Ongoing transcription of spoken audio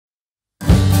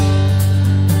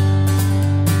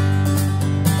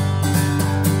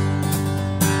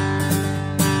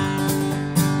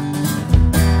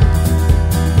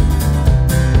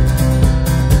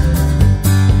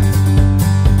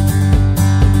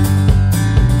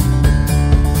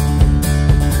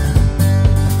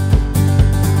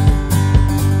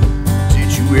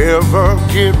ever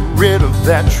get rid of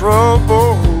that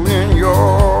trouble in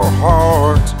your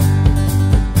heart?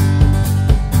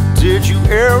 Did you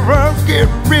ever get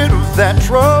rid of that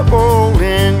trouble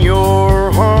in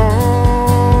your heart?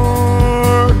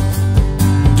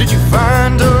 Did you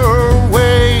find a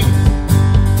way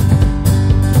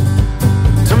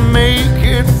to make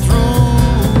it through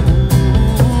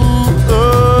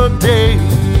the day?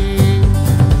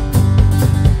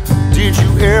 Did you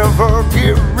ever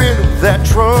get rid of that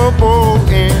trouble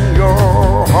in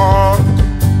your heart?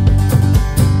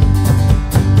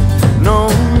 No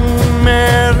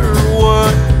matter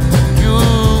what you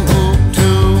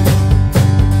do,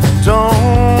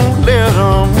 don't let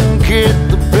them get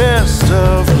the best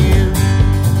of you.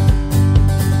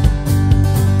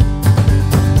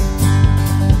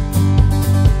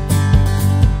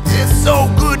 It's so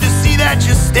good to see that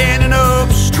you're standing up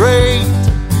straight.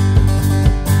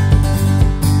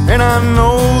 And I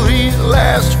know these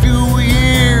last few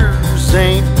years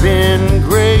ain't been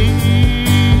great,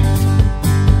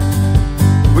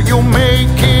 but you'll make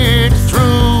it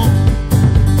through.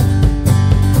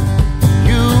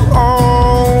 You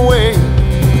always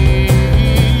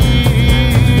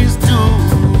do.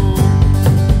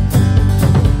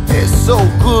 It's so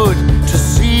good to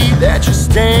see that you're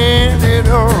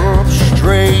standing up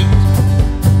straight.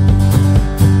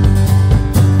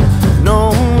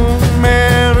 No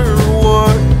matter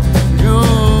what you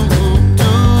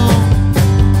do,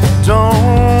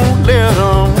 don't let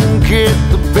them get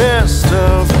the best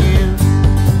of you.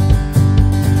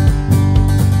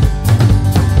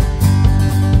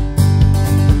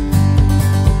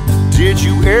 Did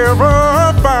you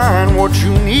ever find what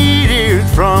you needed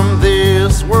from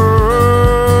this world?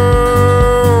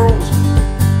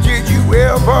 Did you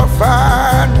ever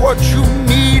find what you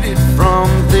needed from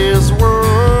this world?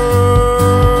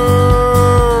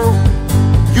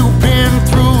 You've been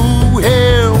through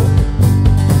hell,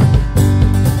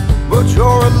 but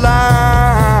you're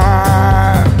alive.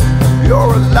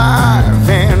 You're alive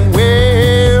and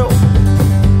well.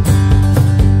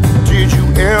 Did you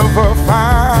ever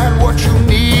find what you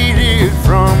needed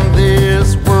from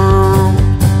this world?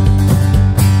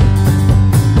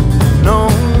 No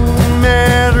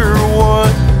matter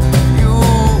what you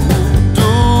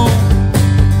do,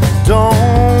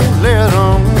 don't let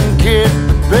them get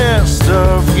the best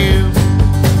of you.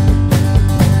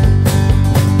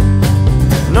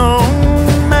 No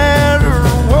matter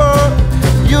what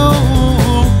you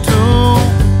do,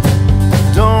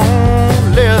 don't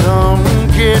let them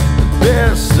get the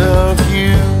best of you.